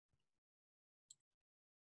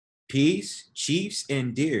Peace, chiefs,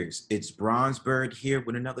 and deers. It's Bronzebird here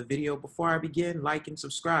with another video. Before I begin, like and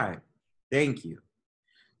subscribe. Thank you.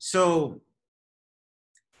 So,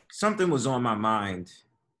 something was on my mind.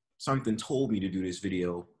 Something told me to do this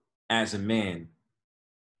video as a man.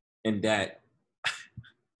 And that,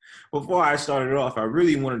 before I started off, I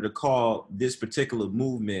really wanted to call this particular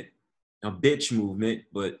movement a bitch movement,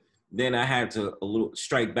 but then I had to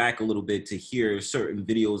strike back a little bit to hear certain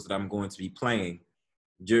videos that I'm going to be playing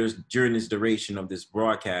during this duration of this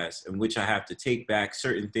broadcast, in which I have to take back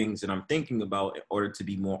certain things that I'm thinking about in order to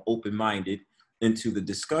be more open-minded into the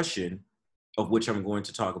discussion of which I'm going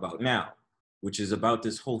to talk about now, which is about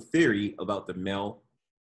this whole theory about the male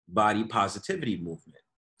body positivity movement.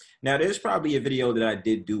 Now, there's probably a video that I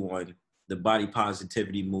did do on the body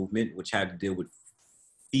positivity movement, which had to deal with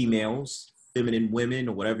females, feminine women,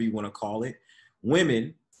 or whatever you want to call it,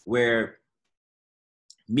 women, where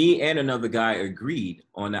me and another guy agreed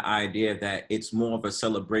on the idea that it's more of a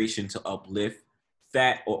celebration to uplift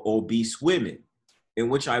fat or obese women, in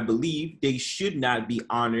which I believe they should not be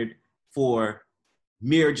honored for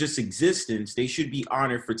mere just existence. They should be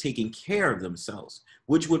honored for taking care of themselves,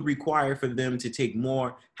 which would require for them to take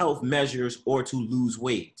more health measures or to lose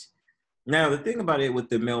weight. Now, the thing about it with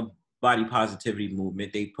the male body positivity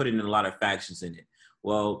movement, they put in a lot of factions in it.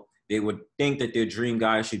 Well, they would think that their dream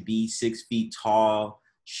guy should be 6 feet tall,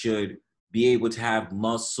 should be able to have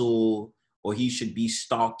muscle, or he should be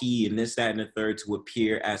stocky and this, that, and the third to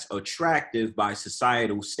appear as attractive by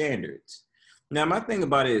societal standards. Now, my thing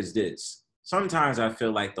about it is this. Sometimes I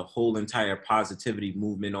feel like the whole entire positivity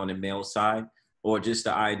movement on the male side, or just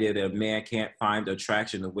the idea that a man can't find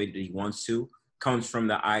attraction the way that he wants to, comes from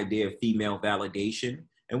the idea of female validation,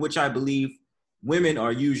 in which I believe women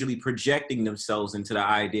are usually projecting themselves into the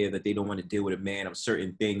idea that they don't want to deal with a man of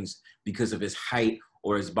certain things because of his height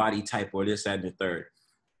or his body type or this, that, and the third.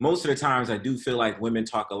 Most of the times I do feel like women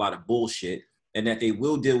talk a lot of bullshit, and that they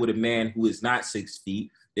will deal with a man who is not 6 feet.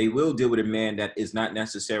 They will deal with a man that is not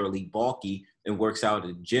necessarily bulky and works out at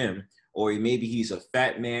the gym, or maybe he's a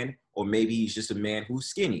fat man, or maybe he's just a man who's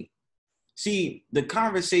skinny. See, the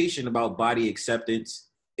conversation about body acceptance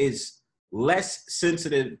is less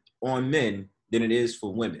sensitive on men than it is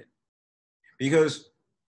for women. Because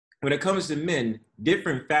when it comes to men,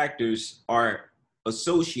 different factors are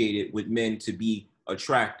associated with men to be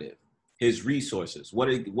attractive. His resources, what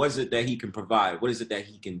is it that he can provide? What is it that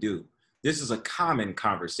he can do? This is a common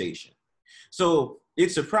conversation. So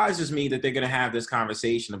it surprises me that they're going to have this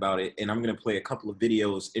conversation about it. And I'm going to play a couple of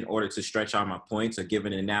videos in order to stretch out my points or give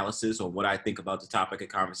an analysis on what I think about the topic of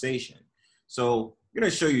conversation. So I'm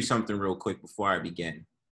going to show you something real quick before I begin.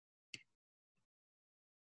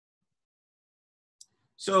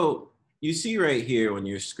 So you see right here on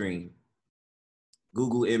your screen,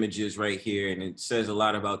 Google Images right here, and it says a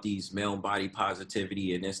lot about these male body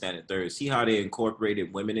positivity and this, that, and third. See how they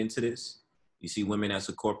incorporated women into this? You see women that's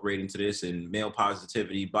incorporated into this, and male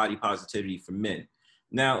positivity, body positivity for men.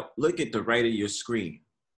 Now, look at the right of your screen.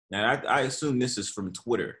 Now, I assume this is from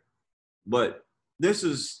Twitter, but this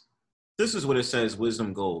is what it says,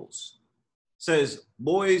 Wisdom Goals. It says,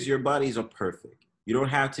 boys, your bodies are perfect. You don't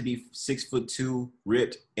have to be 6'2",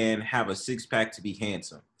 ripped, and have a six-pack to be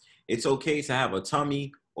handsome. It's okay to have a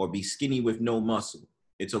tummy or be skinny with no muscle.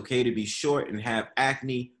 It's okay to be short and have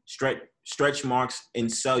acne, stretch marks, and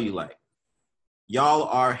cellulite. Y'all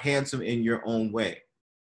are handsome in your own way.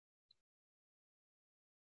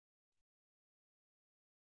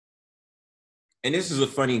 And this is a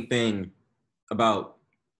funny thing about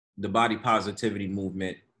the body positivity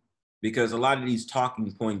movement, because a lot of these talking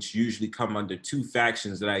points usually come under two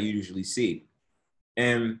factions that I usually see.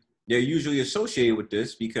 And they're usually associated with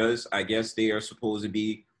this because I guess they are supposed to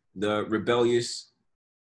be the rebellious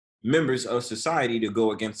members of society to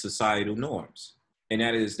go against societal norms. And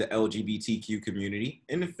that is the LGBTQ community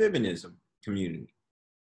and the feminism community.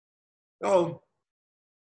 So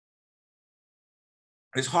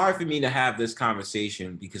it's hard for me to have this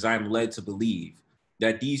conversation because I'm led to believe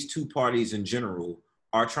that these two parties in general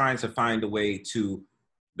are trying to find a way to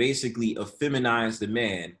basically effeminize the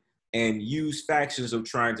man and use factions of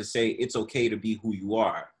trying to say it's okay to be who you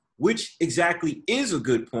are, which exactly is a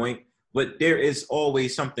good point, but there is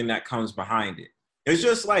always something that comes behind it. It's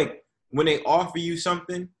just like when they offer you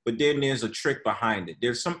something, but then there's a trick behind it.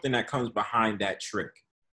 There's something that comes behind that trick.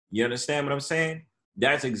 You understand what I'm saying?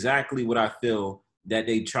 That's exactly what I feel that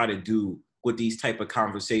they try to do with these type of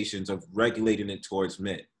conversations of regulating it towards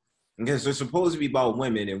men. Because they're supposed to be about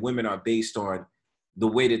women, and women are based on the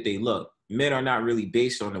way that they look. Men are not really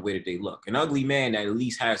based on the way that they look. An ugly man that at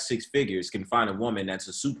least has 6 figures can find a woman that's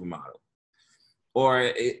a supermodel. or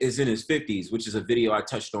is in his 50s, which is a video I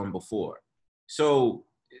touched on before. So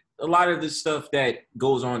a lot of this stuff that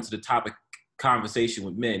goes on to the topic conversation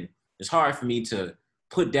with men, it's hard for me to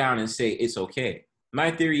put down and say it's okay.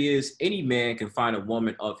 My theory is any man can find a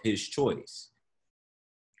woman of his choice.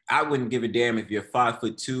 I wouldn't give a damn if you're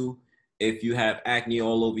 5'2", if you have acne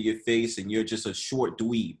all over your face and you're just a short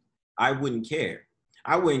dweeb. I wouldn't care.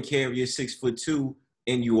 I wouldn't care if you're 6'2"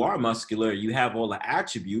 and you are muscular, you have all the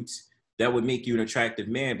attributes that would make you an attractive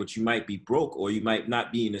man, but you might be broke or you might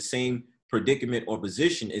not be in the same predicament or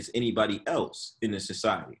position as anybody else in the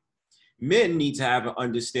society. Men need to have an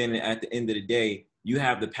understanding at the end of the day, you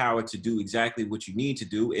have the power to do exactly what you need to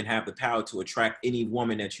do and have the power to attract any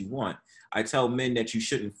woman that you want. I tell men that you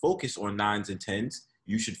shouldn't focus on 9s and 10s.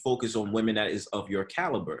 You should focus on women that is of your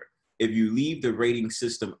caliber. If you leave the rating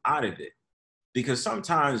system out of it, because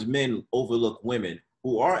sometimes men overlook women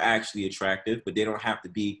who are actually attractive, but they don't have to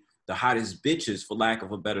be the hottest bitches, for lack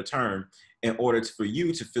of a better term, in order for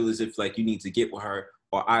you to feel as if like you need to get with her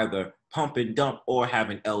or either pump and dump or have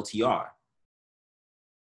an LTR.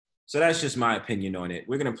 So that's just my opinion on it.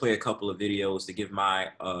 We're going to play a couple of videos to give my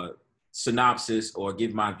synopsis or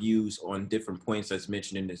give my views on different points that's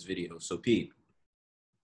mentioned in this video. So Pete.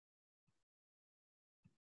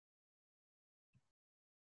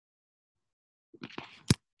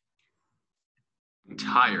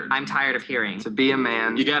 I'm tired of hearing. To be a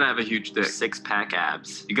man, you gotta have a huge dick. 6-pack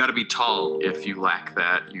abs. You gotta be tall. If you lack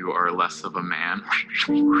that, you are less of a man.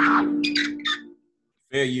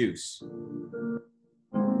 Fair use.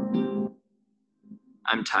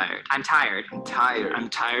 I'm tired. I'm tired. I'm tired. I'm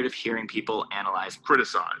tired of hearing people analyze,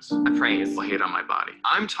 criticize, appraise, or hate on my body.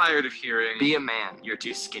 I'm tired of hearing, be a man. You're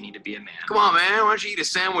too skinny to be a man. Come on, man. Why don't you eat a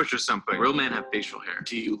sandwich or something? Real men have facial hair.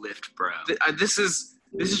 Do you lift, bro? This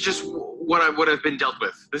is just what I've been dealt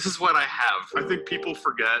with. This is what I have. I think people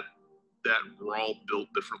forget that we're all built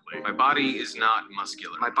differently. My body is not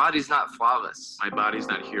muscular. My body's not flawless. My body's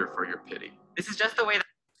not here for your pity. This is just the way that.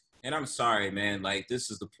 And I'm sorry, man, like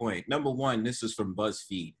this is the point. Number one, this is from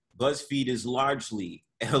BuzzFeed. BuzzFeed is largely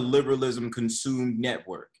a liberalism consumed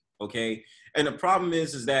network, okay? And the problem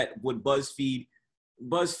is that what BuzzFeed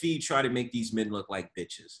try to make these men look like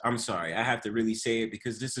bitches. I'm sorry, I have to really say it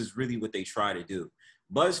because this is really what they try to do.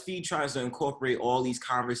 BuzzFeed tries to incorporate all these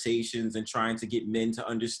conversations and trying to get men to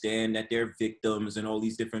understand that they're victims and all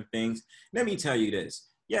these different things. Let me tell you this.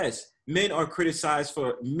 Yes, men are criticized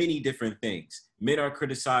for many different things. Men are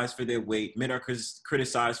criticized for their weight. Men are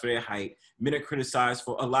criticized for their height. Men are criticized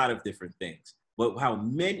for a lot of different things. But how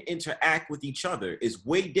men interact with each other is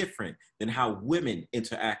way different than how women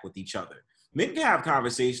interact with each other. Men can have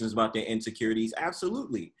conversations about their insecurities,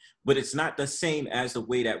 absolutely, but it's not the same as the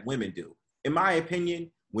way that women do. In my opinion,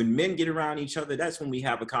 when men get around each other, that's when we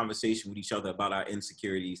have a conversation with each other about our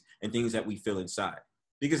insecurities and things that we feel inside.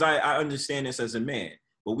 Because I understand this as a man,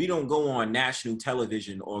 but we don't go on national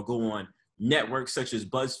television or go on networks such as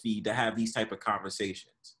BuzzFeed to have these type of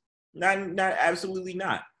conversations. Not absolutely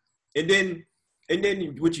not. And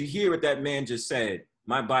then what you hear what that man just said,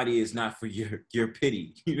 my body is not for your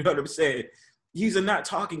pity. You know what I'm saying? These are not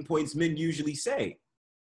talking points men usually say.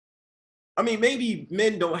 I mean, maybe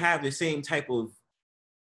men don't have the same type of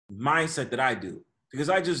mindset that I do, because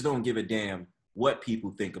I just don't give a damn what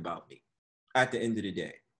people think about me at the end of the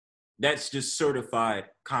day. That's just certified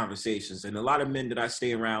conversations. And a lot of men that I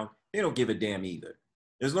stay around, they don't give a damn either.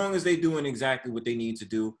 As long as they're doing exactly what they need to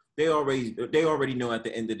do, they already know at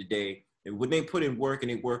the end of the day, and when they put in work and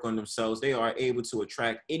they work on themselves, they are able to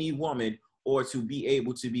attract any woman or to be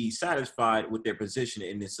able to be satisfied with their position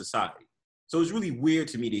in this society. So it's really weird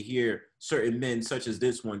to me to hear certain men such as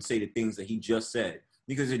this one say the things that he just said,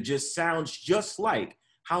 because it just sounds just like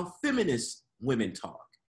how feminist women talk.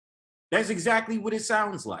 That's exactly what it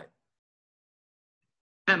sounds like.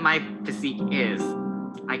 That my physique is.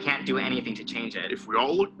 I can't do anything to change it. If we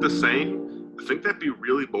all look the same, I think that'd be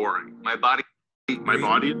really boring. My body.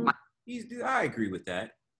 I agree with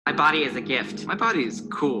that. My body is a gift. My body is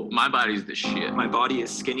cool. My body's the shit. My body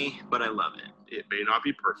is skinny, but I love it. It may not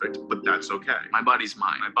be perfect, but that's okay. My body's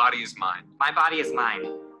mine. My body is mine. My body is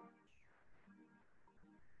mine.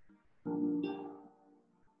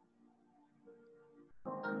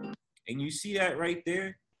 And you see that right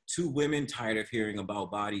there? Two women tired of hearing about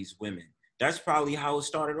bodies, women. That's probably how it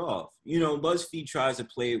started off. You know, BuzzFeed tries to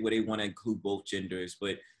play it where they want to include both genders,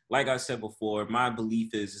 but like I said before, my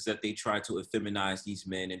belief is that they try to effeminize these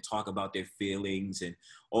men and talk about their feelings and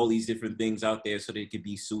all these different things out there so they could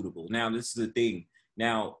be suitable. Now, this is the thing.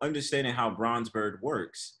 Now, understanding how Bronzebird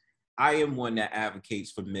works, I am one that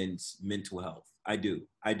advocates for men's mental health. I do.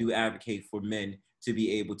 I do advocate for men to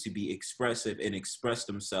be able to be expressive and express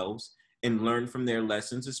themselves and learn from their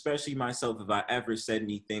lessons, especially myself if I ever said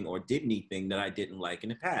anything or did anything that I didn't like in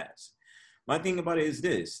the past. My thing about it is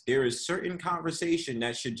this: there is certain conversation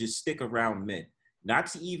that should just stick around men, not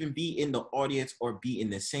to even be in the audience or be in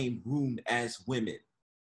the same room as women,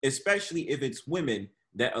 especially if it's women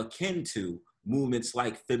that are akin to movements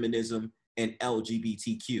like feminism and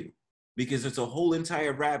LGBTQ, because it's a whole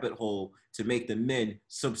entire rabbit hole to make the men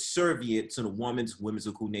subservient to the woman's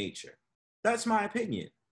whimsical nature. That's my opinion.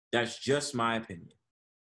 That's just my opinion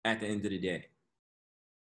at the end of the day.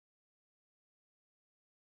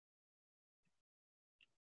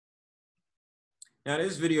 Now,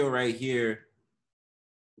 this video right here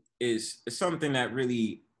is something that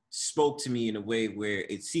really spoke to me in a way where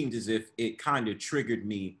it seemed as if it kind of triggered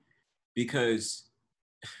me because,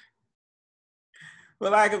 for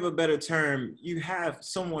lack of a better term, you have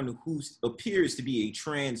someone who appears to be a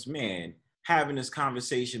trans man having this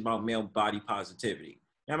conversation about male body positivity.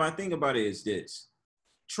 Now, my thing about it is this: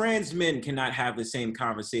 trans men cannot have the same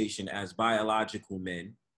conversation as biological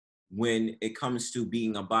men when it comes to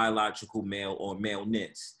being a biological male or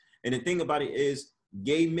maleness. And the thing about it is,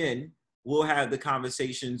 gay men will have the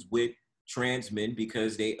conversations with trans men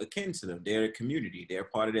because they akin to them. They're a community. They're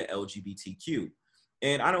part of the LGBTQ.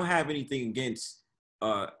 And I don't have anything against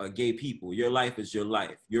gay people. Your life is your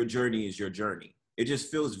life. Your journey is your journey. It just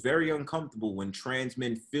feels very uncomfortable when trans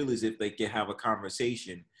men feel as if they can have a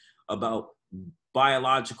conversation about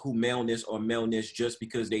biological maleness or maleness just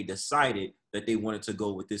because they decided that they wanted to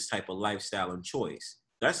go with this type of lifestyle and choice.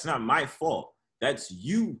 That's not my fault. That's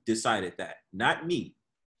you decided that, not me.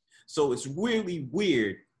 So it's really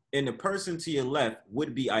weird. And the person to your left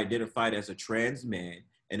would be identified as a trans man,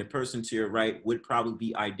 and the person to your right would probably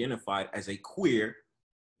be identified as a queer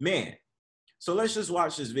man. So let's just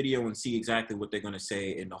watch this video and see exactly what they're going to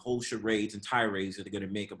say and the whole charades and tirades that they're going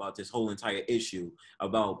to make about this whole entire issue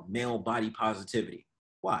about male body positivity.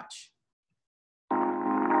 Watch.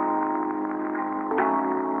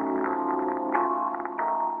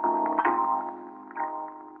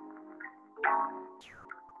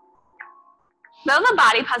 Though the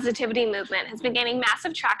body positivity movement has been gaining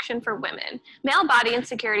massive traction for women, male body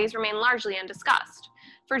insecurities remain largely undiscussed.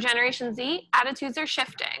 For Generation Z, attitudes are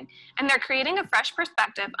shifting, and they're creating a fresh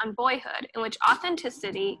perspective on boyhood in which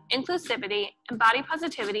authenticity, inclusivity, and body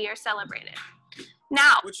positivity are celebrated.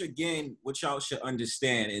 Now, which again, what y'all should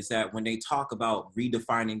understand is that when they talk about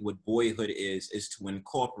redefining what boyhood is to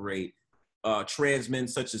incorporate trans men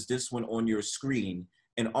such as this one on your screen,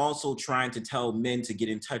 and also trying to tell men to get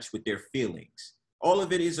in touch with their feelings. All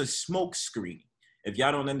of it is a smoke screen. If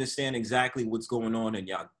y'all don't understand exactly what's going on in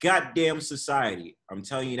y'all goddamn society, I'm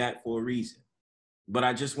telling you that for a reason. But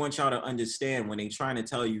I just want y'all to understand when they're trying to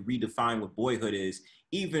tell you redefine what boyhood is,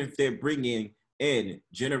 even if they're bringing in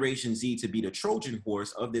Generation Z to be the Trojan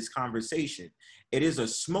horse of this conversation, it is a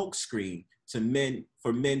smokescreen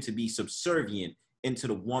for men to be subservient into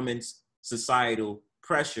the woman's societal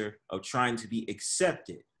pressure of trying to be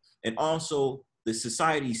accepted, and also the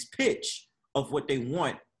society's pitch of what they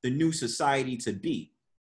want the new society to be.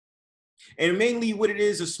 And mainly what it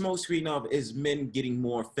is a smokescreen of is men getting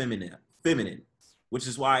more feminine, which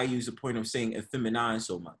is why I use the point of saying effeminine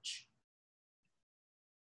so much.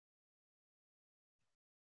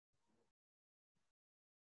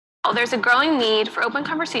 there's a growing need for open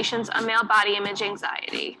conversations on male body image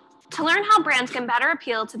anxiety. To learn how brands can better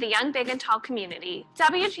appeal to the young, big, and tall community,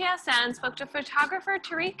 WGSN spoke to photographer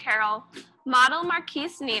Tariq Carroll, model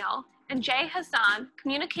Marquise Neal, and Jay Hassan,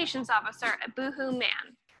 communications officer at Boohoo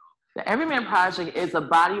Man. The Everyman Project is a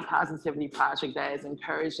body positivity project that is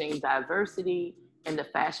encouraging diversity in the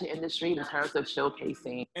fashion industry in terms of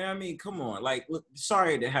showcasing. And I mean, come on, like, look,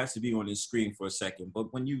 sorry that has to be on the screen for a second,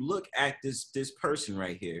 but when you look at this person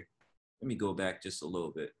right here, let me go back just a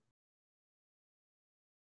little bit.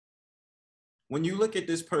 When you look at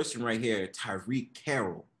this person right here, Tariq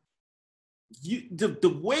Carroll,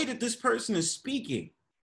 the way that this person is speaking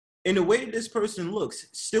and the way that this person looks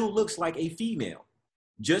still looks like a female.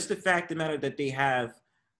 Just the fact of the matter that they have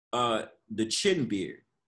the chin beard,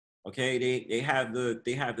 okay? They have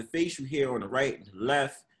the facial hair on the right and the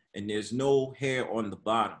left, and there's no hair on the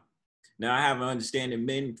bottom. Now I have an understanding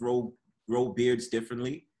men grow beards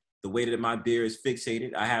differently. The way that my beard is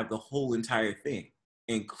fixated, I have the whole entire thing,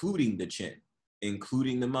 including the chin,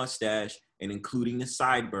 including the mustache, and including the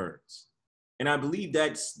sideburns. And I believe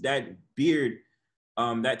that beard,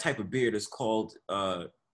 that type of beard is called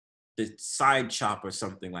the side chop or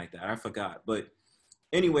something like that. I forgot. But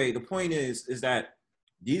anyway, the point is that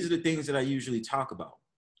these are the things that I usually talk about.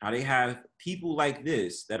 How they have people like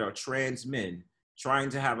this that are trans men trying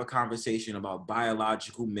to have a conversation about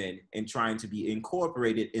biological men and trying to be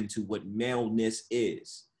incorporated into what maleness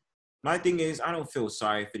is. My thing is, I don't feel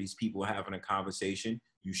sorry for these people having a conversation.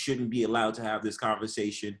 You shouldn't be allowed to have this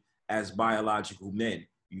conversation as biological men.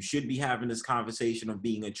 You should be having this conversation of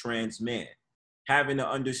being a trans man, having the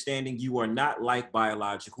understanding you are not like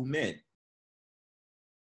biological men.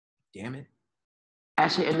 Damn it.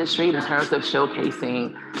 Fashion industry in terms of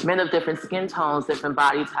showcasing men of different skin tones, different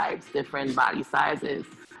body types, different body sizes,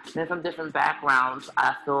 men from different backgrounds.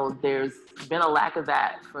 I feel there's been a lack of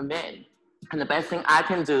that for men. And the best thing I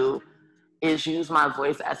can do is use my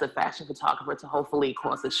voice as a fashion photographer to hopefully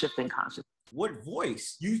cause a shift in consciousness. What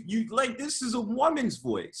voice? You like, this is a woman's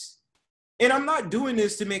voice. And I'm not doing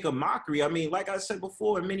this to make a mockery. I mean, like I said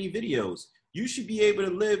before in many videos, you should be able to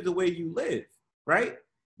live the way you live, right?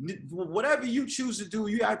 Whatever you choose to do,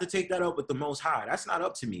 you have to take that up with the Most High. That's not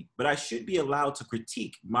up to me. But I should be allowed to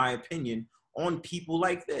critique my opinion on people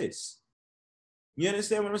like this. You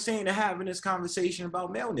understand what I'm saying? To having this conversation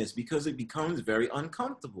about maleness, because it becomes very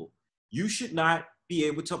uncomfortable. You should not be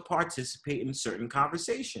able to participate in certain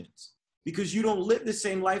conversations because you don't live the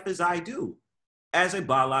same life as I do as a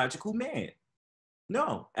biological man.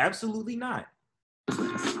 No, absolutely not.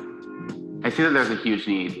 I see that there's a huge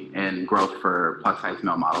need in growth for plus size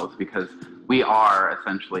male models because we are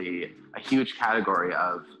essentially a huge category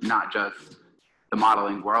of not just the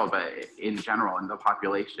modeling world, but in general, in the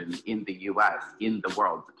population, in the US, in the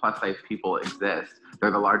world. Plus size people exist.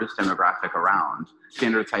 They're the largest demographic around.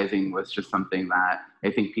 Standardizing was just something that I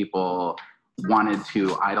think people wanted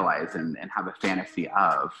to idolize and have a fantasy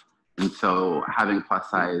of. And so having plus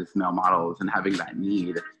size male models and having that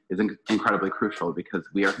need is incredibly crucial because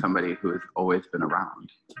we are somebody who has always been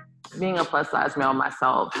around. Being a plus size male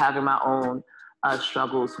myself, having my own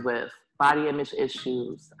struggles with body image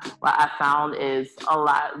issues, what I found is a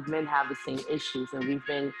lot of men have the same issues, and we've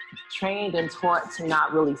been trained and taught to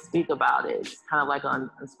not really speak about it. It's kind of like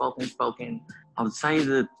unspoken spoken. I would say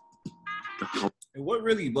that the whole... And what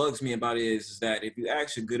really bugs me about it is that if you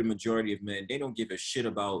ask a good majority of men, they don't give a shit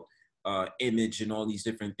about image and all these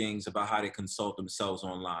different things about how they consult themselves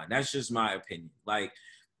online. That's just my opinion. Like,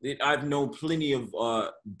 I've known plenty of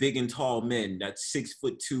big and tall men that's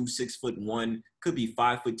 6'2", 6'1", could be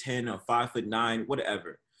 5'10" or 5'9",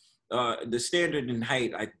 whatever. The standard in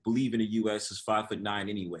height, I believe in the US, is 5'9"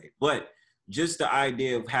 anyway. But just the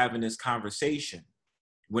idea of having this conversation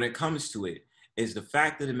when it comes to it is the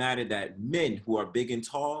fact of the matter that men who are big and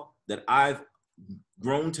tall that I've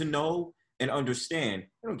grown to know and understand,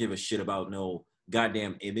 they don't give a shit about no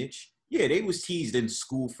goddamn image. Yeah, they was teased in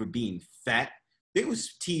school for being fat. They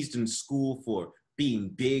was teased in school for being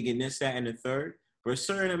big and this, that, and the third. For a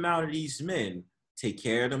certain amount of these men take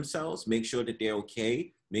care of themselves, make sure that they're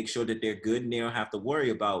okay, make sure that they're good, and they don't have to worry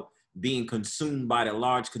about being consumed by the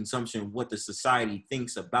large consumption of what the society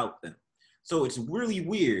thinks about them. So it's really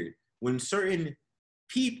weird when certain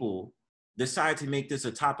people decide to make this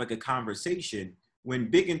a topic of conversation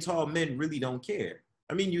when big and tall men really don't care.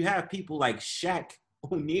 I mean, you have people like Shaq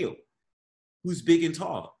O'Neal, who's big and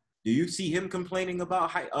tall. Do you see him complaining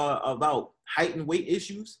about height and weight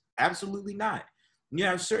issues? Absolutely not. You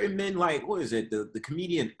have certain men like, what is it, the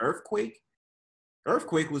comedian Earthquake?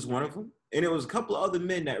 Earthquake was one of them. And there was a couple of other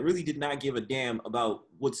men that really did not give a damn about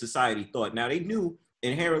what society thought. Now, they knew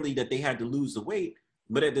inherently that they had to lose the weight,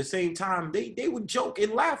 but at the same time, they would joke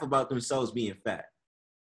and laugh about themselves being fat.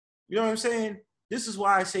 You know what I'm saying? This is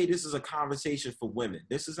why I say this is a conversation for women.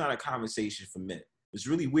 This is not a conversation for men. It's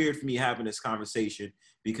really weird for me having this conversation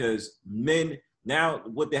because men, now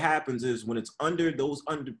what that happens is when it's under those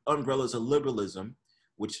umbrellas of liberalism,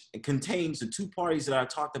 which contains the two parties that I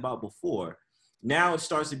talked about before, now it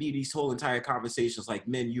starts to be these whole entire conversations like,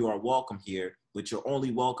 men, you are welcome here, but you're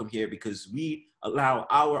only welcome here because we allow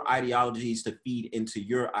our ideologies to feed into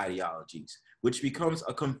your ideologies, which becomes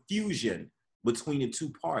a confusion between the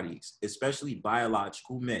two parties, especially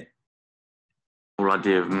biological men. The whole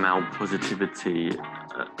idea of male positivity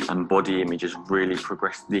and body image has really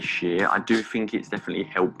progressed this year. I do think it's definitely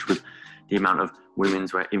helped with the amount of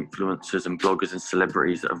women's influencers and bloggers and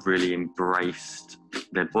celebrities that have really embraced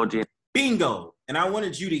their body. Bingo! And I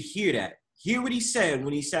wanted you to hear that. Hear what he said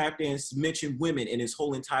when he sat there and mentioned women in his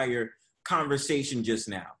whole entire conversation just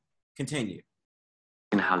now. Continue.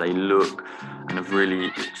 And how they look, and have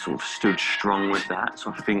really sort of stood strong with that.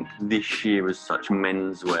 So I think this year as such,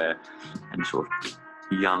 menswear and sort of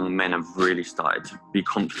young men have really started to be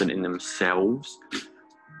confident in themselves.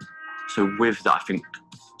 So with that, I think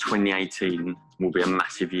 2018 will be a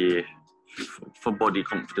massive year for body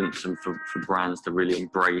confidence and for brands to really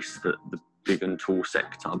embrace the big and tall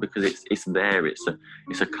sector, because it's there, it's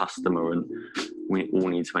a customer, and we all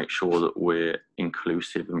need to make sure that we're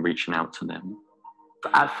inclusive and reaching out to them.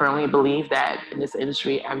 I firmly believe that in this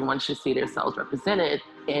industry, everyone should see themselves represented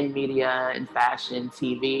in media and fashion,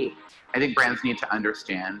 TV. I think brands need to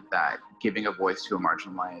understand that giving a voice to a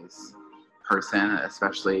marginalized person,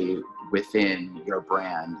 especially within your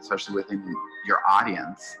brand, especially within your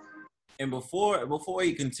audience. And before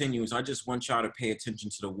he continues, I just want y'all to pay attention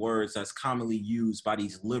to the words that's commonly used by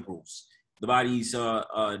these liberals, by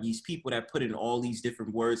these people that put in all these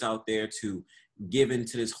different words out there to give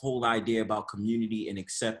into this whole idea about community and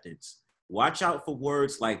acceptance. Watch out for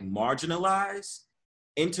words like marginalize,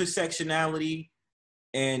 intersectionality,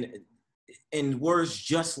 and words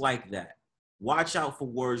just like that. Watch out for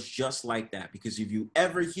words just like that, because if you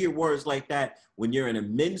ever hear words like that when you're in a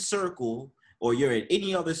men's circle or you're in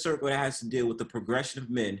any other circle that has to deal with the progression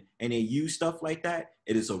of men and they use stuff like that,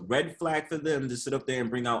 it is a red flag for them to sit up there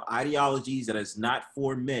and bring out ideologies that is not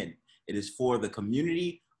for men. It is for the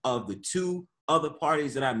community of the two other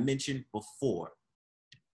parties that I mentioned before.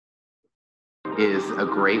 Is a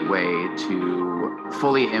great way to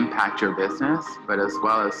fully impact your business, but as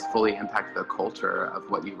well as fully impact the culture of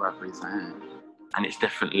what you represent. And it's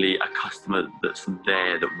definitely a customer that's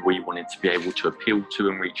there that we wanted to be able to appeal to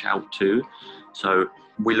and reach out to. So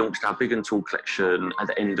we launched our Big and Tall collection at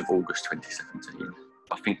the end of August 2017.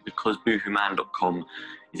 I think because boohooman.com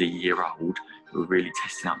is a year old, we're really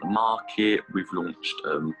testing out the market. We've launched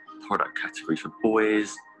product categories for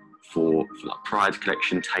boys, for like Pride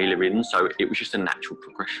collection tailoring. So it was just a natural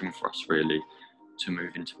progression for us really to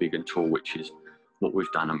move into Big and Tall, which is what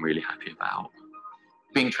we've done. I'm really happy about.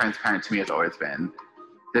 Being transparent to me has always been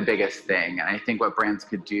the biggest thing. And I think what brands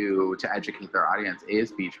could do to educate their audience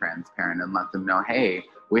is be transparent and let them know, hey,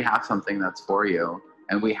 we have something that's for you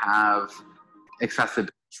and we have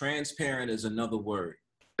accessibility. Transparent is another word.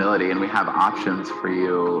 And we have options for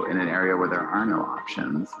you in an area where there are no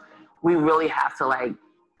options. We really have to like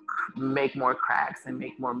make more cracks and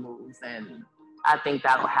make more moves. And I think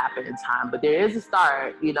that'll happen in time. But there is a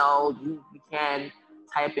start, you know, you can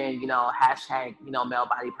type in, you know, hashtag, you know, male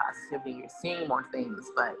body positivity. You're seeing more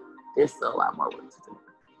things, but there's still a lot more work to do.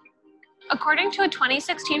 According to a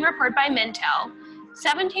 2016 report by Mintel,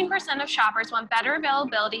 17% of shoppers want better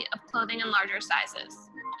availability of clothing in larger sizes.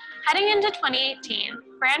 Heading into 2018,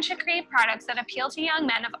 brands should create products that appeal to young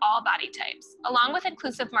men of all body types, along with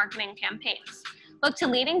inclusive marketing campaigns. Look to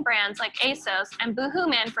leading brands like ASOS and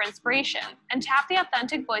boohooman for inspiration, and tap the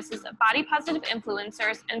authentic voices of body positive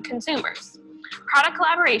influencers and consumers. Product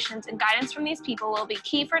collaborations and guidance from these people will be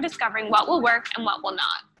key for discovering what will work and what will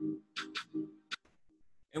not.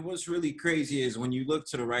 And what's really crazy is when you look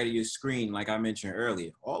to the right of your screen, like I mentioned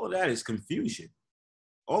earlier, all of that is confusion.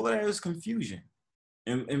 All of that is confusion.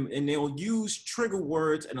 And they'll use trigger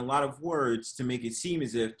words and a lot of words to make it seem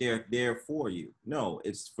as if they're there for you. No,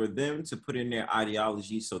 it's for them to put in their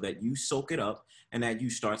ideology so that you soak it up and that you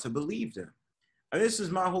start to believe them. And this is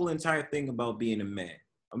my whole entire thing about being a man.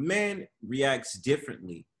 A man reacts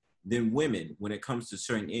differently than women when it comes to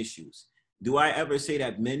certain issues. Do I ever say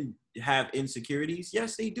that men have insecurities?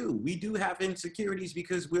 Yes, they do. We do have insecurities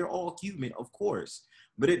because we're all human, of course.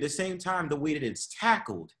 But at the same time, the way that it's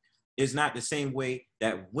tackled is not the same way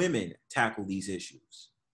that women tackle these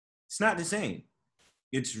issues. It's not the same.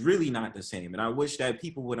 It's really not the same. And I wish that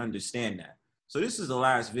people would understand that. So this is the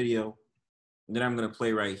last video that I'm going to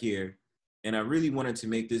play right here. And I really wanted to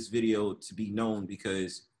make this video to be known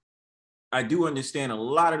because I do understand a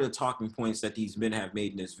lot of the talking points that these men have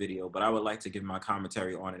made in this video, but I would like to give my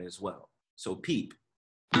commentary on it as well. So peep.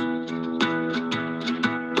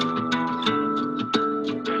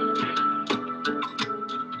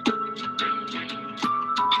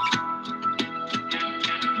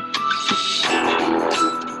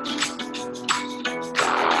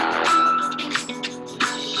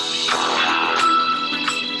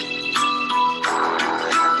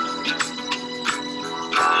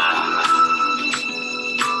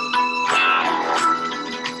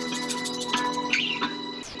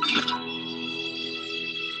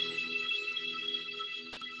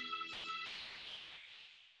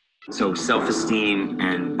 So self-esteem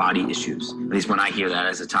and body issues. At least when I hear that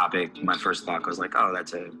as a topic, my first thought goes like, oh,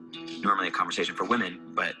 that's normally a conversation for women.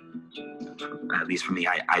 But at least for me,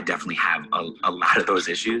 I definitely have a lot of those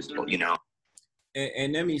issues, you know.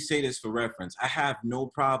 And let me say this for reference. I have no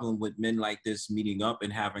problem with men like this meeting up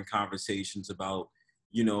and having conversations about,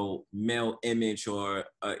 you know, male image or,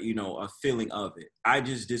 you know, a feeling of it. I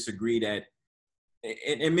just disagree that,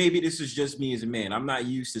 and maybe this is just me as a man. I'm not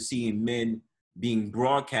used to seeing men being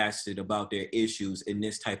broadcasted about their issues in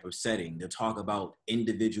this type of setting to talk about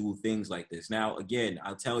individual things like this. Now, again,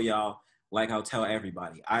 I'll tell y'all, like I'll tell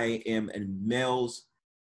everybody, I am a male's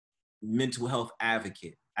mental health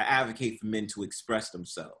advocate. I advocate for men to express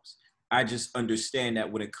themselves. I just understand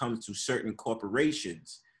that when it comes to certain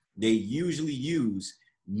corporations, they usually use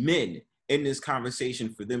men in this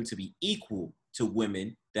conversation for them to be equal to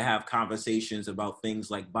women, to have conversations about things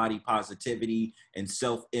like body positivity and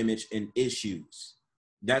self-image and issues.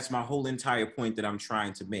 That's my whole entire point that I'm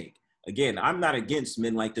trying to make. Again, I'm not against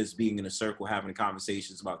men like this being in a circle having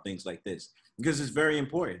conversations about things like this, because it's very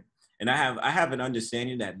important. And I have an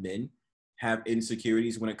understanding that men have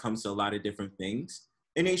insecurities when it comes to a lot of different things,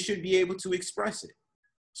 and they should be able to express it.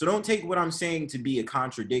 So don't take what I'm saying to be a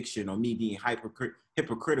contradiction or me being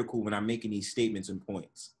hypocritical when I'm making these statements and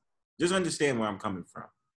points. Just understand where I'm coming from.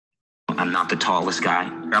 I'm not the tallest guy.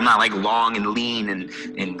 I'm not like long and lean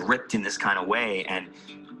and ripped in this kind of way. And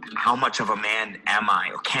how much of a man am I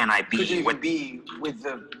or can I be? Could you even be with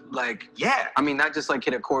the, like, yeah. I mean, not just like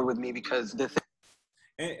hit a chord with me because the thing.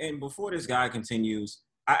 And before this guy continues,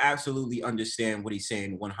 I absolutely understand what he's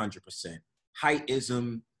saying 100%.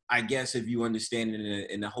 Heightism, I guess if you understand it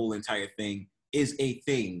in the whole entire thing, is a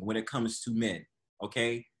thing when it comes to men,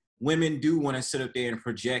 okay? Women do want to sit up there and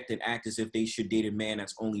project and act as if they should date a man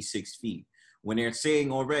that's only 6 feet. When they're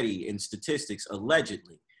saying already in statistics,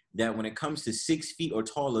 allegedly, that when it comes to 6 feet or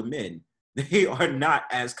taller men, they are not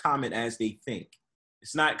as common as they think.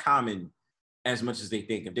 It's not common as much as they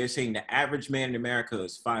think. If they're saying the average man in America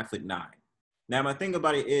is 5'9". Now, my thing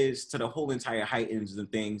about it is, to the whole entire heightens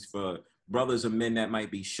and things for brothers or men that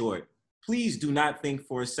might be short, please do not think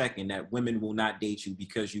for a second that women will not date you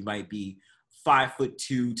because you might be 5'2"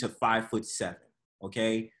 to 5'7",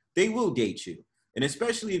 okay? They will date you. And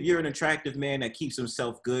especially if you're an attractive man that keeps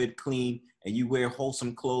himself good, clean, and you wear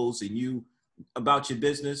wholesome clothes and you about your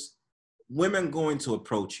business, women are going to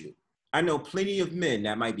approach you. I know plenty of men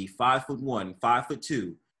that might be 5'1",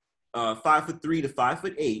 5'2", 5'3" to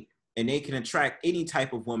 5'8", and they can attract any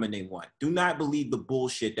type of woman they want. Do not believe the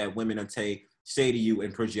bullshit that women say to you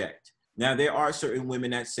and project. Now, there are certain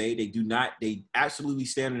women that say they absolutely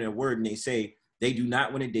stand on their word and they say they do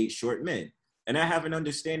not want to date short men. And I have an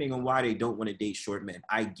understanding on why they don't want to date short men.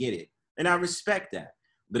 I get it. And I respect that.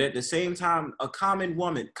 But at the same time, common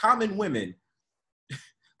women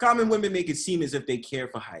make it seem as if they care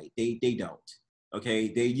for height. They don't.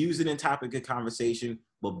 Okay? They use it in topic of conversation.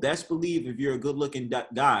 But best believe if you're a good looking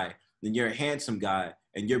guy, then you're a handsome guy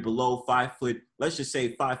and you're below 5 foot, let's just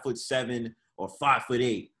say 5'7" or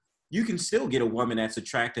 5'8", you can still get a woman that's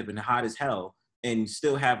attractive and hot as hell and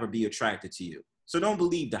still have her be attracted to you. So don't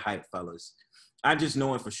believe the hype, fellas. I just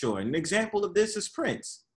know it for sure. An example of this is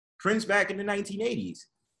Prince. Prince back in the 1980s.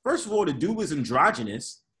 First of all, the dude was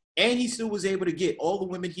androgynous and he still was able to get all the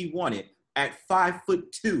women he wanted at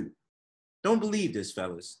 5'2". Don't believe this,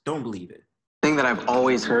 fellas. Don't believe it. Thing that I've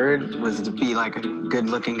always heard was to be like a good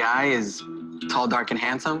looking guy is tall, dark, and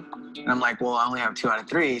handsome. And I'm like, well, I only have 2 out of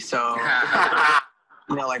 3, so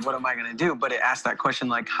you know, like, what am I gonna do? But it asked that question,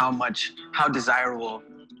 like, how desirable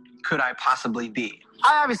could I possibly be?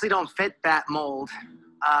 I obviously don't fit that mold,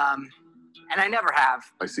 and I never have.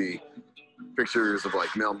 I see pictures of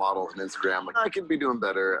like male models on Instagram, like I could be doing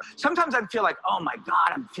better. Sometimes I feel like, oh my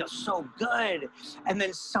God, I feel so good. And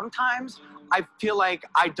then sometimes I feel like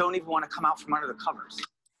I don't even want to come out from under the covers.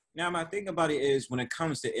 Now, my thing about it is when it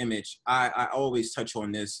comes to image, I always touch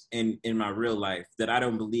on this in my real life, that I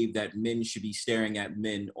don't believe that men should be staring at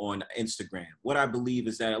men on Instagram. What I believe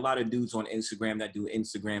is that a lot of dudes on Instagram that do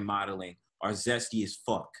Instagram modeling are zesty as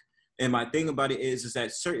fuck. And my thing about it is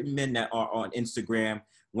that certain men that are on Instagram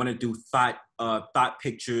want to do thought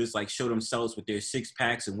pictures, like show themselves with their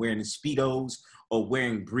 6-packs and wearing Speedos or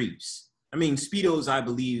wearing briefs. I mean, Speedos, I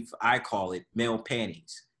believe I call it male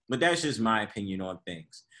panties, but that's just my opinion on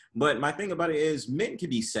things. But my thing about it is men can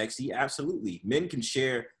be sexy, absolutely. Men can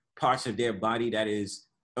share parts of their body that is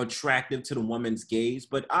attractive to the woman's gaze,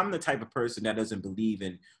 but I'm the type of person that doesn't believe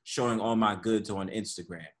in showing all my goods on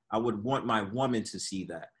Instagram. I would want my woman to see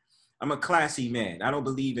that. I'm a classy man. I don't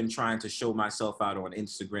believe in trying to show myself out on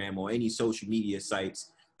Instagram or any social media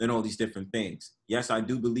sites and all these different things. Yes, I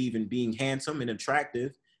do believe in being handsome and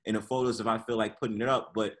attractive in the photos if I feel like putting it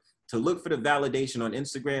up, but to look for the validation on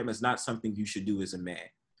Instagram is not something you should do as a man.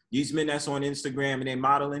 These men that's on Instagram and they're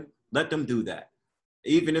modeling, let them do that.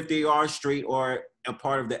 Even if they are straight or a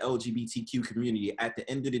part of the LGBTQ community, at the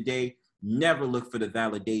end of the day, never look for the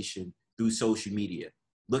validation through social media.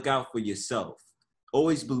 Look out for yourself.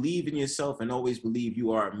 Always believe in yourself and always believe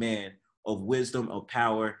you are a man of wisdom, of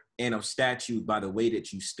power, and of statute by the way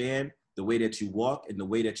that you stand, the way that you walk, and the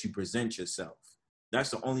way that you present yourself. That's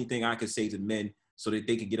the only thing I can say to men so that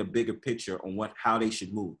they can get a bigger picture on how they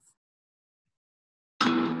should move.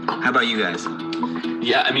 How about you guys?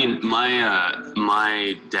 Yeah, I mean,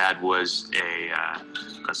 my dad was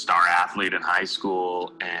a star athlete in high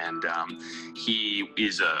school, and he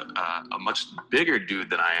is a much bigger dude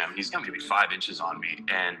than I am. He's got maybe 5 inches on me,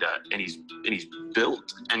 and he's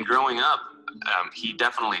built. And growing up, he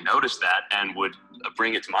definitely noticed that and would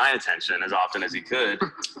bring it to my attention as often as he could.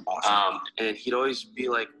 Awesome. And he'd always be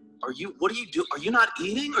like, what do you do? Are you not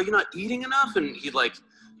eating? Are you not eating enough? And he'd like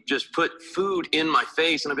just put food in my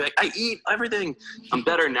face, and I'd be like, I eat everything. I'm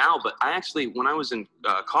better now, but I actually, when I was in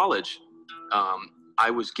college, I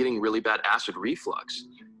was getting really bad acid reflux,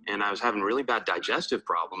 and I was having really bad digestive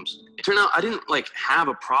problems. It turned out I didn't like have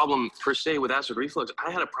a problem per se with acid reflux. I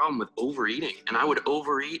had a problem with overeating, and I would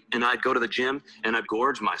overeat, and I'd go to the gym, and I'd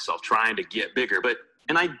gorge myself trying to get bigger.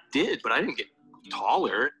 And I did, but I didn't get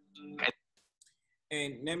taller.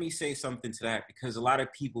 And let me say something to that, because a lot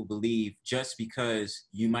of people believe just because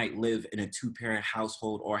you might live in a 2-parent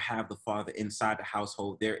household or have the father inside the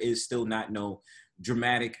household, there is still not no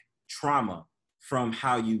dramatic trauma from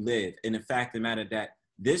how you live. And the fact of the matter that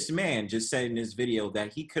this man just said in this video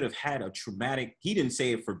that he could have had a traumatic, he didn't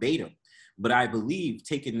say it verbatim, but I believe,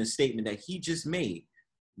 taking the statement that he just made,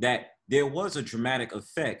 that there was a dramatic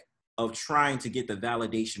effect of trying to get the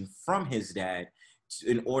validation from his dad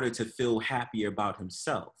in order to feel happier about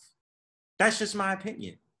himself. That's just my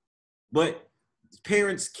opinion. But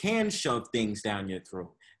parents can shove things down your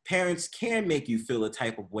throat. Parents can make you feel a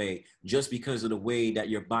type of way just because of the way that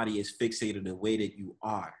your body is fixated, the way that you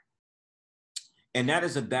are. And that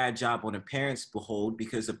is a bad job on a parent's behold,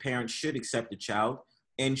 because a parent should accept the child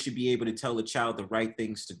and should be able to tell the child the right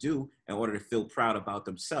things to do in order to feel proud about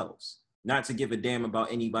themselves. Not to give a damn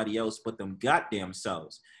about anybody else but them goddamn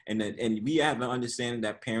selves. And we have an understanding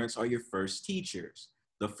that parents are your first teachers,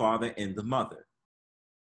 the father and the mother.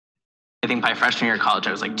 I think by freshman year of college,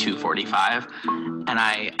 I was like 245. And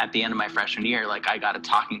at the end of my freshman year, like I got a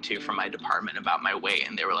talking to from my department about my weight.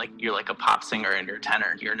 And they were like, you're like a pop singer and you're a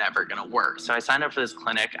tenor, you're never gonna work. So I signed up for this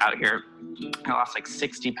clinic out here. I lost like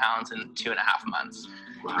 60 pounds in 2.5 months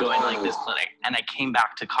going to like this clinic. And I came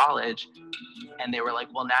back to college and they were like,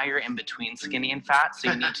 well, now you're in between skinny and fat,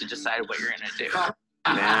 so you need to decide what you're gonna do.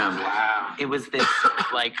 Damn, wow. It was this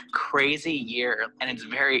like crazy year, and it's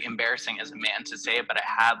very embarrassing as a man to say it, but I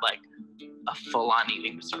had like a full-on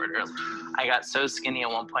eating disorder. I got so skinny at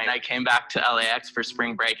one point, I came back to LAX for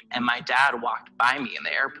spring break, and my dad walked by me in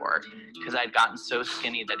the airport because I'd gotten so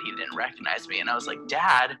skinny that he didn't recognize me. And I was like,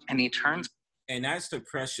 Dad, and he turns. And that's the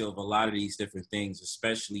pressure of a lot of these different things,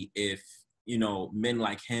 especially if, you know, men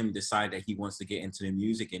like him decide that he wants to get into the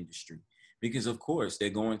music industry. Because of course, they're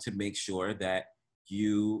going to make sure that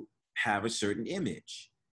you have a certain image.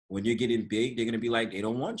 When you're getting big, they're going to be like, they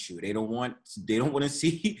don't want you. They don't want to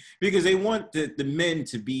see, because they want the men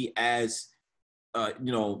to be as,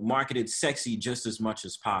 marketed sexy just as much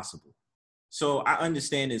as possible. So I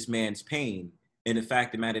understand this man's pain and the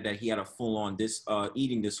fact of the matter that he had a full-on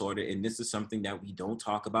eating disorder. And this is something that we don't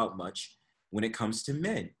talk about much when it comes to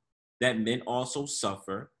men, that men also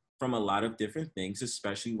suffer from a lot of different things,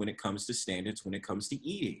 especially when it comes to standards, when it comes to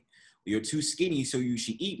eating. You're too skinny, so you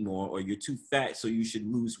should eat more, or you're too fat, so you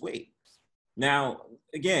should lose weight. Now,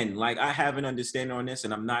 again, like I have an understanding on this,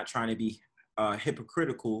 and I'm not trying to be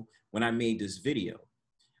hypocritical when I made this video.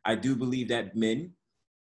 I do believe that men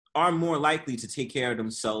are more likely to take care of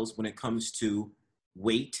themselves when it comes to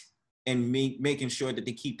weight and making sure that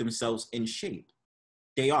they keep themselves in shape.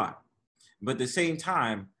 They are. But at the same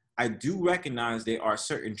time, I do recognize there are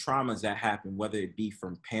certain traumas that happen, whether it be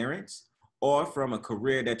from parents or from a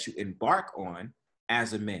career that you embark on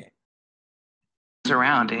as a man.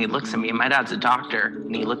 Around and he looks at me, and my dad's a doctor,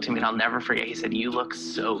 and he looked at me and I'll never forget, he said, you look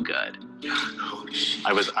so good.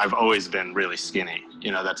 I've always been really skinny.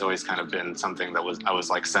 You know, that's always kind of been something that I was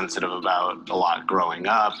like sensitive about a lot growing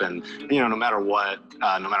up. And, you know, no matter what,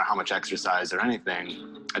 no matter how much exercise or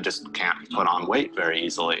anything, I just can't put on weight very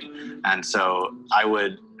easily. And so I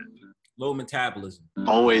would low metabolism.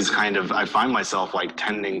 Always I find myself like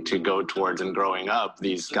tending to go towards, and growing up,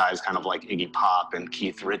 these guys kind of like Iggy Pop and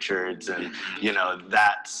Keith Richards and, you know,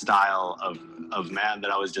 that style of man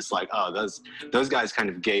that I was just like, oh, those guys kind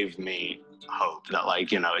of gave me hope that,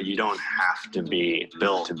 like, you know, you don't have to be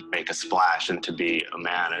built to make a splash and to be a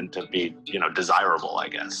man and to be, you know, desirable, I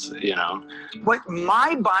guess, you know. What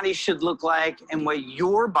my body should look like and what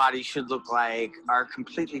your body should look like are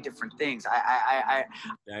completely different things.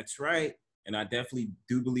 That's right. And I definitely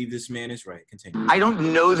do believe this man is right. Continue. I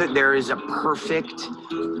don't know that there is a perfect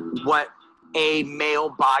what a male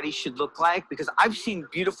body should look like, because I've seen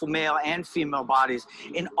beautiful male and female bodies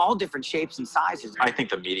in all different shapes and sizes. I think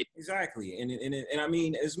the media. Exactly. And I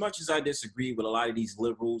mean, as much as I disagree with a lot of these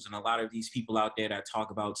liberals and a lot of these people out there that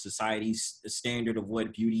talk about society's standard of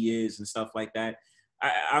what beauty is and stuff like that,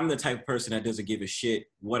 I'm the type of person that doesn't give a shit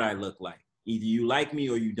what I look like. Either you like me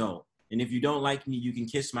or you don't. And if you don't like me, you can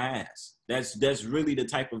kiss my ass. That's really the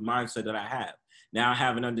type of mindset that I have. Now I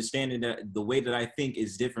have an understanding that the way that I think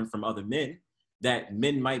is different from other men, that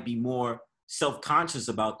men might be more self-conscious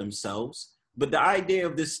about themselves. But the idea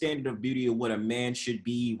of this standard of beauty of what a man should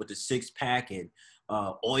be with a six-pack and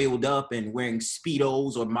oiled up and wearing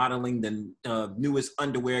Speedos or modeling the newest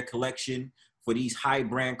underwear collection for these high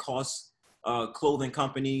brand cost clothing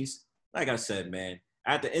companies. Like I said, man,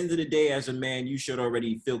 at the end of the day, as a man, you should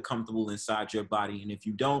already feel comfortable inside your body. And if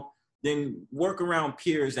you don't, then work around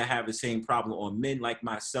peers that have the same problem, or men like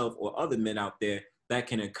myself or other men out there that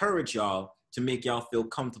can encourage y'all to make y'all feel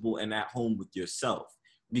comfortable and at home with yourself.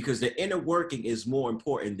 Because the inner working is more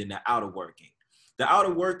important than the outer working. The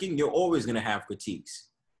outer working, you're always gonna have critiques.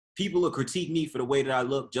 People will critique me for the way that I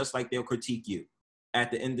look, just like they'll critique you at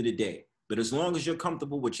the end of the day. But as long as you're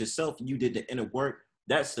comfortable with yourself and you did the inner work,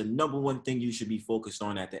 that's the number one thing you should be focused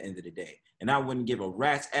on at the end of the day. And I wouldn't give a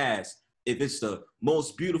rat's ass if it's the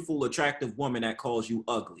most beautiful, attractive woman that calls you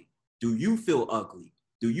ugly. Do you feel ugly?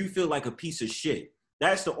 Do you feel like a piece of shit?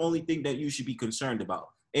 That's the only thing that you should be concerned about.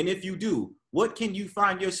 And if you do, what can you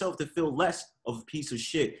find yourself to feel less of a piece of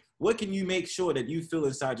shit? What can you make sure that you feel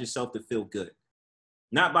inside yourself to feel good?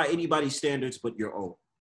 Not by anybody's standards, but your own.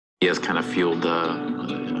 He has kind of fueled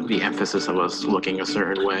the emphasis of us looking a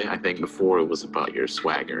certain way. I think before it was about your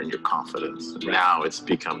swagger and your confidence. Now it's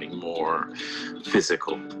becoming more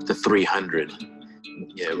physical. The 300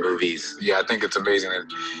 movies. Yeah, I think it's amazing that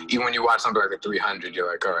even when you watch something like the 300,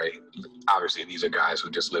 you're like, all right, obviously these are guys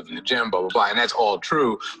who just live in the gym, blah, blah, blah. And that's all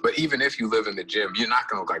true. But even if you live in the gym, you're not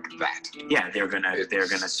going to look like that. Yeah, they're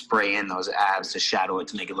gonna spray in those abs to shadow it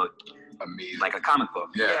to make it look amazing, like a comic book.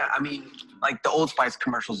 Yeah, I mean, like the Old Spice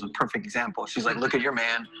commercial is a perfect example. She's like, look at your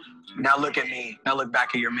man, now look at me, now look back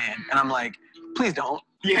at your man. And I'm like, please don't.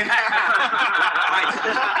 Yeah.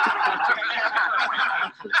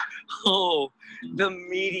 Oh, the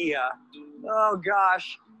media. Oh,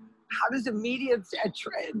 gosh. How does the media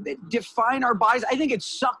define our bodies? I think it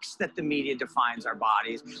sucks that the media defines our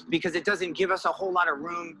bodies, because it doesn't give us a whole lot of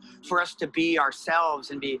room for us to be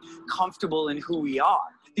ourselves and be comfortable in who we are.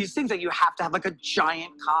 These things that you have to have, like a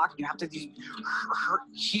giant cock, you have to have these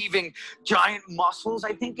heaving giant muscles.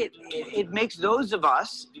 I think it makes those of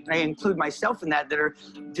us, I include myself in that are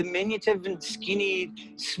diminutive and skinny,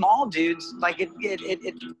 small dudes, like it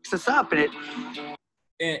picks us up.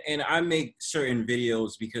 And I make certain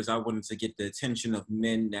videos because I wanted to get the attention of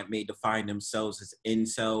men that may define themselves as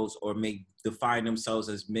incels, or may define themselves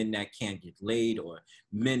as men that can't get laid, or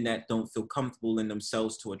men that don't feel comfortable in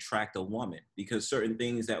themselves to attract a woman. Because certain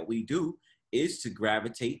things that we do is to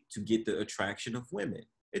gravitate to get the attraction of women.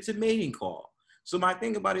 It's a mating call. So my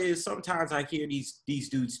thing about it is sometimes I hear these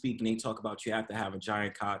dudes speak and they talk about you have to have a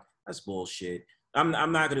giant cock. That's bullshit. I'm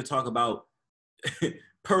not going to talk about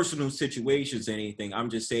personal situations or anything. I'm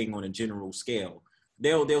just saying on a general scale.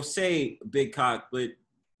 They'll say big cock, but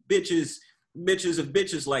bitches, if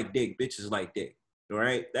bitches like dick, bitches like dick. All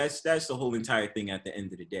right? That's the whole entire thing at the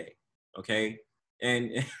end of the day. Okay?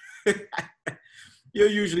 And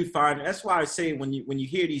you'll usually find, that's why I say when you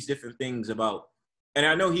hear these different things about, and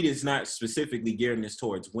I know he is not specifically gearing this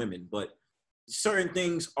towards women, but certain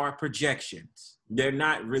things are projections. They're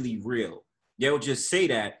not really real. They'll just say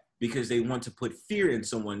that because they want to put fear in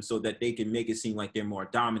someone so that they can make it seem like they're more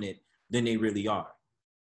dominant than they really are.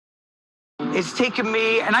 It's taken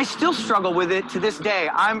me, and I still struggle with it to this day.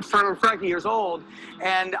 I'm 40 years old,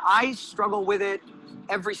 and I struggle with it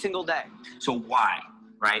every single day. So why,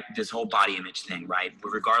 right? This whole body image thing, right?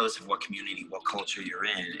 Regardless of what community, what culture you're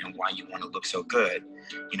in, and why you want to look so good,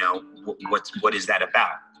 you know, what is that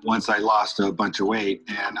about? Once I lost a bunch of weight,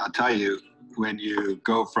 and I'll tell you, when you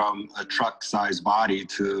go from a truck-sized body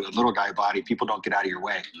to a little guy body, people don't get out of your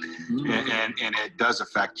way. Mm-hmm. And it does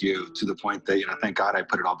affect you to the point that, you know, thank God I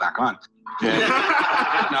put it all back on. And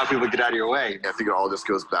now people get out of your way. I think it all just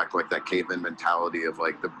goes back to like that caveman mentality of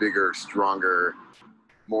like the bigger, stronger,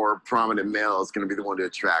 more prominent male is going to be the one to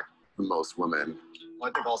attract the most women. Well,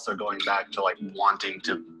 I think also going back to like wanting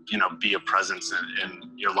to, you know, be a presence in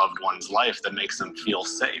your loved one's life that makes them feel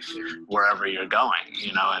safe wherever you're going,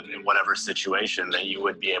 you know, and in whatever situation that you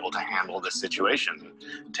would be able to handle the situation,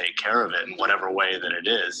 take care of it in whatever way that it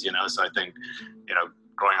is, you know. So I think, you know,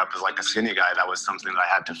 growing up as like a skinny guy, that was something that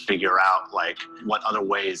I had to figure out, like, what other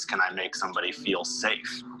ways can I make somebody feel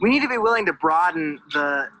safe? We need to be willing to broaden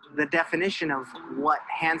the definition of what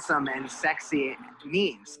handsome and sexy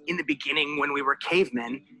means. In the beginning, when we were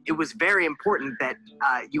cavemen, it was very important that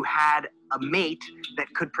you had a mate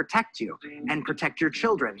that could protect you and protect your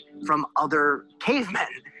children from other cavemen.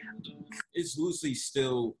 It's loosely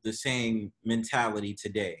still the same mentality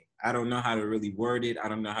today. I don't know how to really word it. I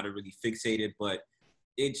don't know how to really fixate it, but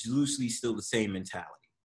it's loosely still the same mentality.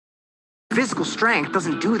 Physical strength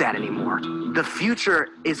doesn't do that anymore. The future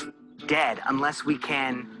is dead unless we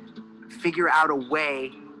can figure out a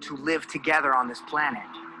way to live together on this planet.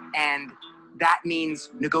 And that means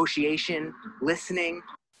negotiation, listening.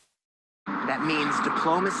 That means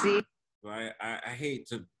diplomacy. Right? I hate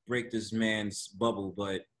to break this man's bubble,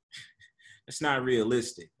 but it's not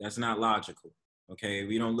realistic. That's not logical. Okay,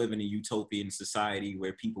 we don't live in a utopian society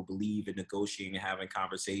where people believe in negotiating and having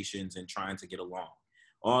conversations and trying to get along.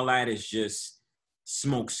 All that is just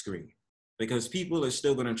smokescreen, because people are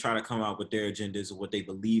still going to try to come out with their agendas of what they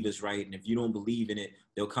believe is right. And if you don't believe in it,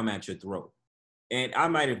 they'll come at your throat. And I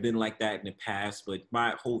might have been like that in the past, but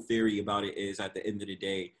my whole theory about it is, at the end of the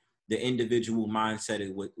day, the individual mindset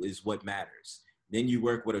is what matters. Then you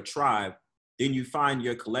work with a tribe, then you find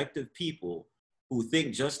your collective people who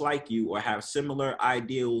think just like you or have similar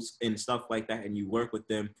ideals and stuff like that, and you work with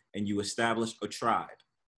them and you establish a tribe.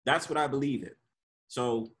 That's what I believe in.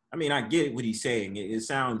 So, I mean, I get what he's saying. It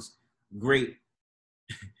sounds great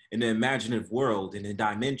in the imaginative world and the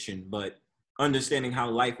dimension, but understanding how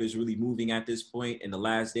life is really moving at this point in the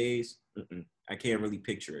last days, I can't really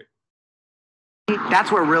picture it.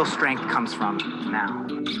 That's where real strength comes from now.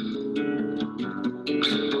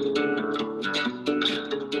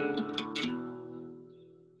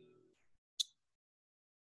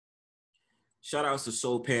 Shout outs to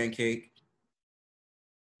Soul Pancake.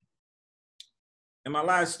 And my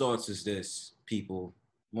last thoughts is this, people,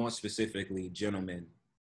 more specifically, gentlemen.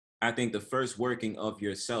 I think the first working of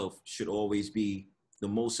yourself should always be the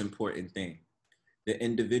most important thing. The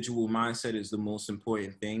individual mindset is the most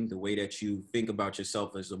important thing. The way that you think about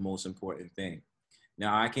yourself is the most important thing.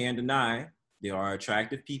 Now, I can't deny there are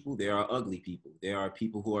attractive people, there are ugly people. There are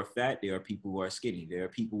people who are fat, there are people who are skinny. There are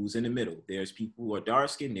people who's in the middle. There's people who are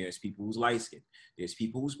dark skinned, there's people who's light skinned. There's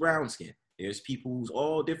people who's brown skinned. There's people who's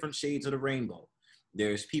all different shades of the rainbow.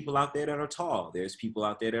 There's people out there that are tall. There's people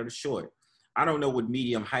out there that are short. I don't know what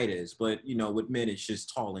medium height is, but you know, with men, it's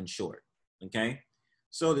just tall and short, okay?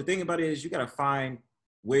 So the thing about it is you gotta find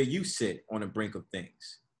where you sit on the brink of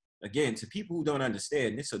things. Again, to people who don't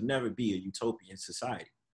understand, this will never be a utopian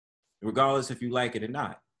society, regardless if you like it or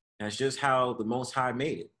not. That's just how the Most High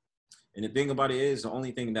made it. And the thing about it is, the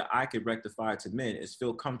only thing that I could rectify to men is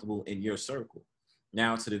feel comfortable in your circle.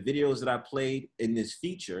 Now, to the videos that I played in this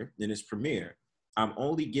feature, in this premiere, I'm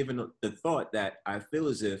only given the thought that I feel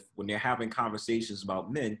as if when they're having conversations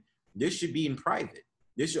about men, this should be in private.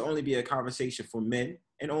 This should only be a conversation for men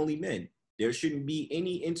and only men. There shouldn't be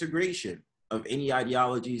any integration of any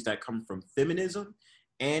ideologies that come from feminism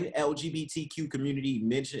and LGBTQ community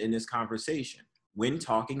mentioned in this conversation when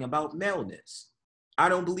talking about maleness. I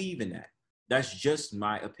don't believe in that. That's just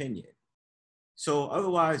my opinion. So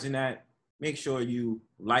otherwise than that, make sure you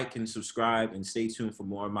like and subscribe and stay tuned for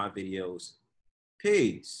more of my videos.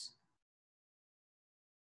 Peace.